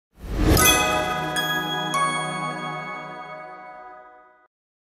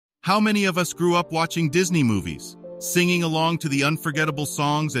How many of us grew up watching Disney movies, singing along to the unforgettable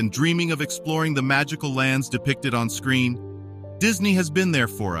songs and dreaming of exploring the magical lands depicted on screen? Disney has been there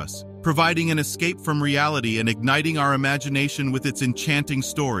for us, providing an escape from reality and igniting our imagination with its enchanting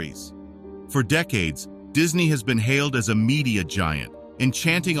stories. For decades, Disney has been hailed as a media giant,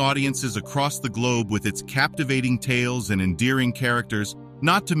 enchanting audiences across the globe with its captivating tales and endearing characters,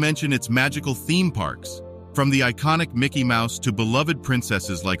 not to mention its magical theme parks. From the iconic Mickey Mouse to beloved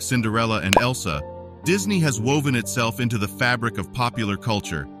princesses like Cinderella and Elsa, Disney has woven itself into the fabric of popular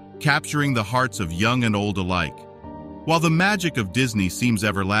culture, capturing the hearts of young and old alike. While the magic of Disney seems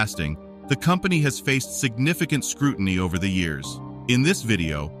everlasting, the company has faced significant scrutiny over the years. In this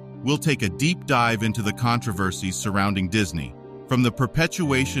video, we'll take a deep dive into the controversies surrounding Disney, from the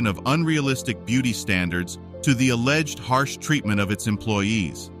perpetuation of unrealistic beauty standards to the alleged harsh treatment of its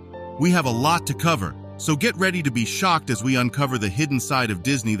employees. We have a lot to cover, so get ready to be shocked as we uncover the hidden side of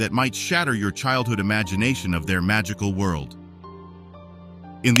Disney that might shatter your childhood imagination of their magical world.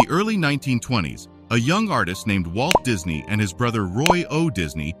 In the early 1920s, a young artist named Walt Disney and his brother Roy O.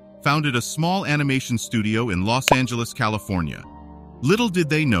 Disney founded a small animation studio in Los Angeles, California. Little did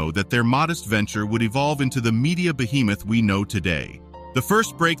they know that their modest venture would evolve into the media behemoth we know today. The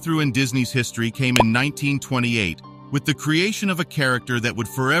first breakthrough in Disney's history came in 1928 with the creation of a character that would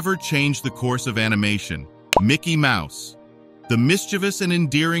forever change the course of animation, Mickey Mouse. The mischievous and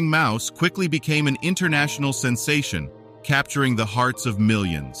endearing mouse quickly became an international sensation, capturing the hearts of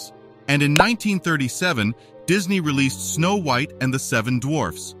millions. And in 1937, Disney released Snow White and the Seven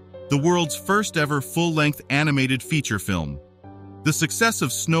Dwarfs, the world's first ever full-length animated feature film. The success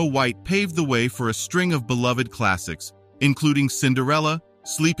of Snow White paved the way for a string of beloved classics, including Cinderella,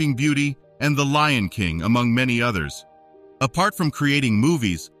 Sleeping Beauty, and The Lion King, among many others. Apart from creating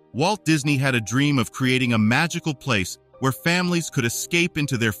movies, Walt Disney had a dream of creating a magical place where families could escape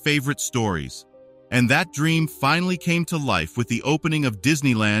into their favorite stories. And that dream finally came to life with the opening of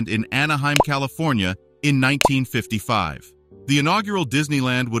Disneyland in Anaheim, California in 1955. The inaugural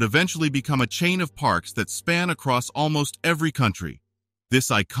Disneyland would eventually become a chain of parks that span across almost every country. This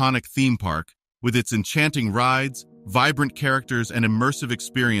iconic theme park, with its enchanting rides, vibrant characters, and immersive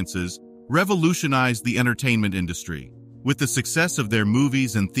experiences, revolutionized the entertainment industry. With the success of their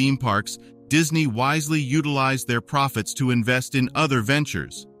movies and theme parks, Disney wisely utilized their profits to invest in other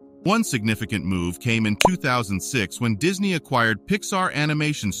ventures. One significant move came in 2006 when Disney acquired Pixar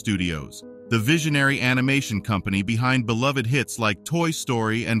Animation Studios, the visionary animation company behind beloved hits like Toy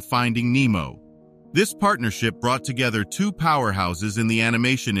Story and Finding Nemo. This partnership brought together two powerhouses in the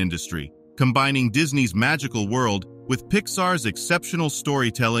animation industry, combining Disney's magical world with Pixar's exceptional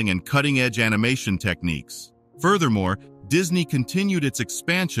storytelling and cutting-edge animation techniques. Furthermore, Disney continued its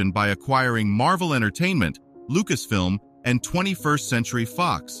expansion by acquiring Marvel Entertainment, Lucasfilm, and 21st Century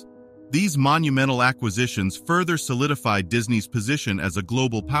Fox. These monumental acquisitions further solidified Disney's position as a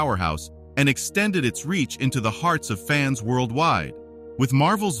global powerhouse and extended its reach into the hearts of fans worldwide. With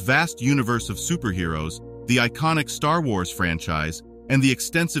Marvel's vast universe of superheroes, the iconic Star Wars franchise, and the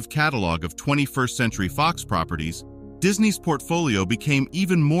extensive catalog of 21st Century Fox properties, Disney's portfolio became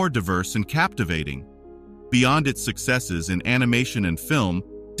even more diverse and captivating. Beyond its successes in animation and film,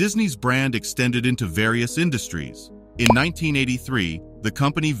 Disney's brand extended into various industries. In 1983, the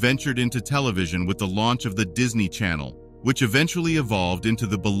company ventured into television with the launch of the Disney Channel, which eventually evolved into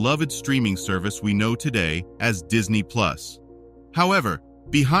the beloved streaming service we know today as Disney+. However,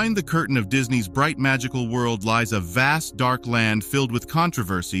 behind the curtain of Disney's bright magical world lies a vast dark land filled with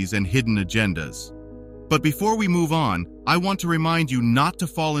controversies and hidden agendas. But before we move on, I want to remind you not to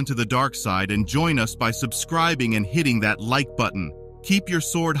fall into the dark side and join us by subscribing and hitting that like button. Keep your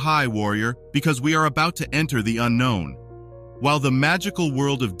sword high, warrior, because we are about to enter the unknown. While the magical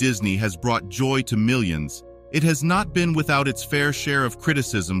world of Disney has brought joy to millions, it has not been without its fair share of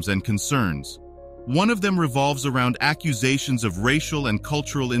criticisms and concerns. One of them revolves around accusations of racial and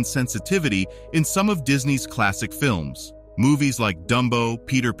cultural insensitivity in some of Disney's classic films. Movies like Dumbo,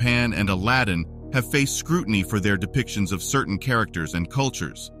 Peter Pan, and Aladdin have faced scrutiny for their depictions of certain characters and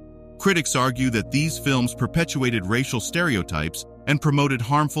cultures. Critics argue that these films perpetuated racial stereotypes and promoted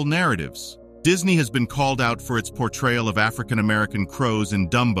harmful narratives. Disney has been called out for its portrayal of African American crows in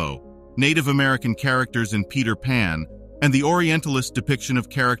Dumbo, Native American characters in Peter Pan, and the Orientalist depiction of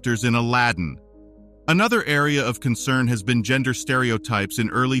characters in Aladdin. Another area of concern has been gender stereotypes in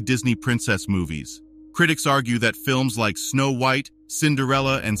early Disney princess movies. Critics argue that films like Snow White,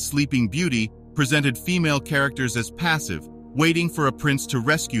 Cinderella, and Sleeping Beauty presented female characters as passive, waiting for a prince to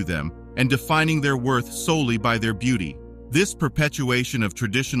rescue them, and defining their worth solely by their beauty. This perpetuation of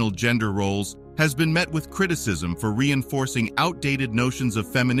traditional gender roles has been met with criticism for reinforcing outdated notions of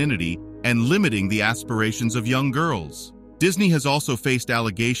femininity and limiting the aspirations of young girls. Disney has also faced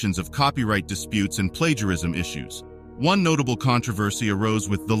allegations of copyright disputes and plagiarism issues. One notable controversy arose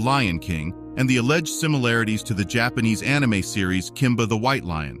with The Lion King and the alleged similarities to the Japanese anime series Kimba the White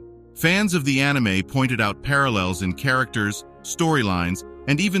Lion. Fans of the anime pointed out parallels in characters, storylines,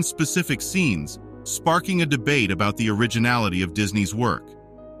 and even specific scenes, sparking a debate about the originality of Disney's work.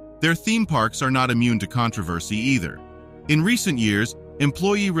 Their theme parks are not immune to controversy either. In recent years,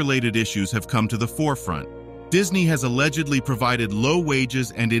 employee-related issues have come to the forefront. Disney has allegedly provided low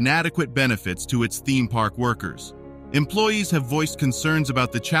wages and inadequate benefits to its theme park workers. Employees have voiced concerns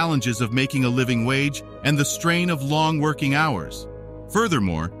about the challenges of making a living wage and the strain of long working hours.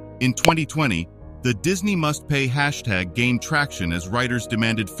 Furthermore, in 2020, the Disney Must Pay hashtag gained traction as writers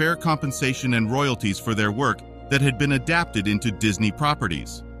demanded fair compensation and royalties for their work that had been adapted into Disney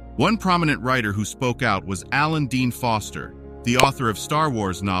properties. One prominent writer who spoke out was Alan Dean Foster, the author of Star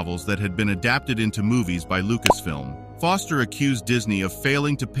Wars novels that had been adapted into movies by Lucasfilm. Foster accused Disney of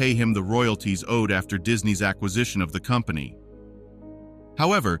failing to pay him the royalties owed after Disney's acquisition of the company.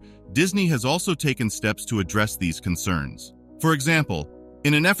 However, Disney has also taken steps to address these concerns. For example,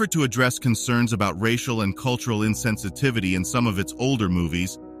 in an effort to address concerns about racial and cultural insensitivity in some of its older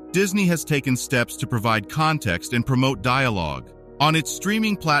movies, Disney has taken steps to provide context and promote dialogue. On its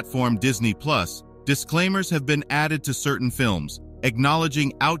streaming platform Disney+, disclaimers have been added to certain films,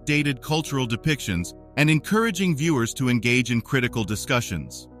 acknowledging outdated cultural depictions and encouraging viewers to engage in critical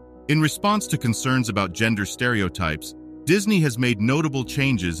discussions. In response to concerns about gender stereotypes, Disney has made notable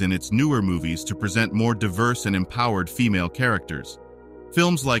changes in its newer movies to present more diverse and empowered female characters.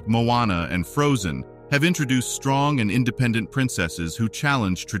 Films like Moana and Frozen have introduced strong and independent princesses who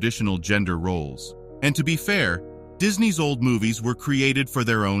challenge traditional gender roles. And to be fair, Disney's old movies were created for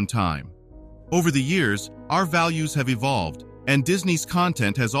their own time. Over the years, our values have evolved, and Disney's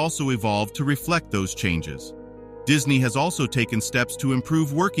content has also evolved to reflect those changes. Disney has also taken steps to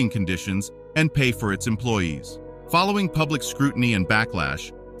improve working conditions and pay for its employees. Following public scrutiny and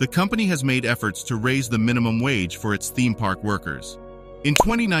backlash, the company has made efforts to raise the minimum wage for its theme park workers. In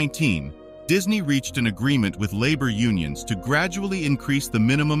 2019, Disney reached an agreement with labor unions to gradually increase the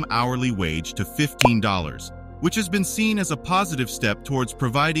minimum hourly wage to $15, which has been seen as a positive step towards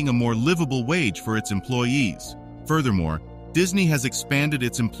providing a more livable wage for its employees. Furthermore, Disney has expanded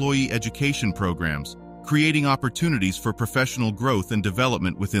its employee education programs, creating opportunities for professional growth and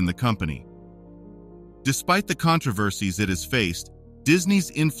development within the company. Despite the controversies it has faced, Disney's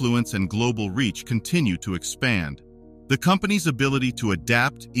influence and global reach continue to expand. The company's ability to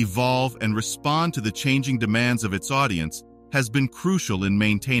adapt, evolve, and respond to the changing demands of its audience has been crucial in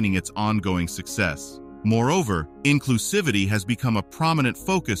maintaining its ongoing success. Moreover, inclusivity has become a prominent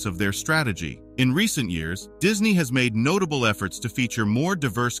focus of their strategy. In recent years, Disney has made notable efforts to feature more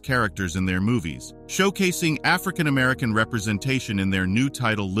diverse characters in their movies, showcasing African-American representation in their new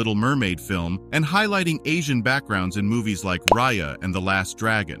title Little Mermaid film and highlighting Asian backgrounds in movies like Raya and The Last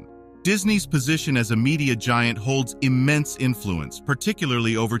Dragon. Disney's position as a media giant holds immense influence,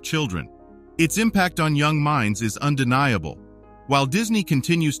 particularly over children. Its impact on young minds is undeniable. While Disney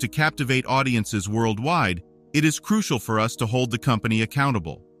continues to captivate audiences worldwide, it is crucial for us to hold the company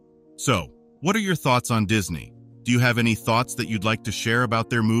accountable. So, what are your thoughts on Disney? Do you have any thoughts that you'd like to share about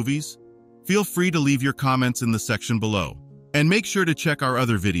their movies? Feel free to leave your comments in the section below. And make sure to check our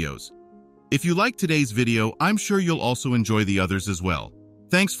other videos. If you liked today's video, I'm sure you'll also enjoy the others as well.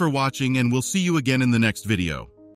 Thanks for watching, and we'll see you again in the next video.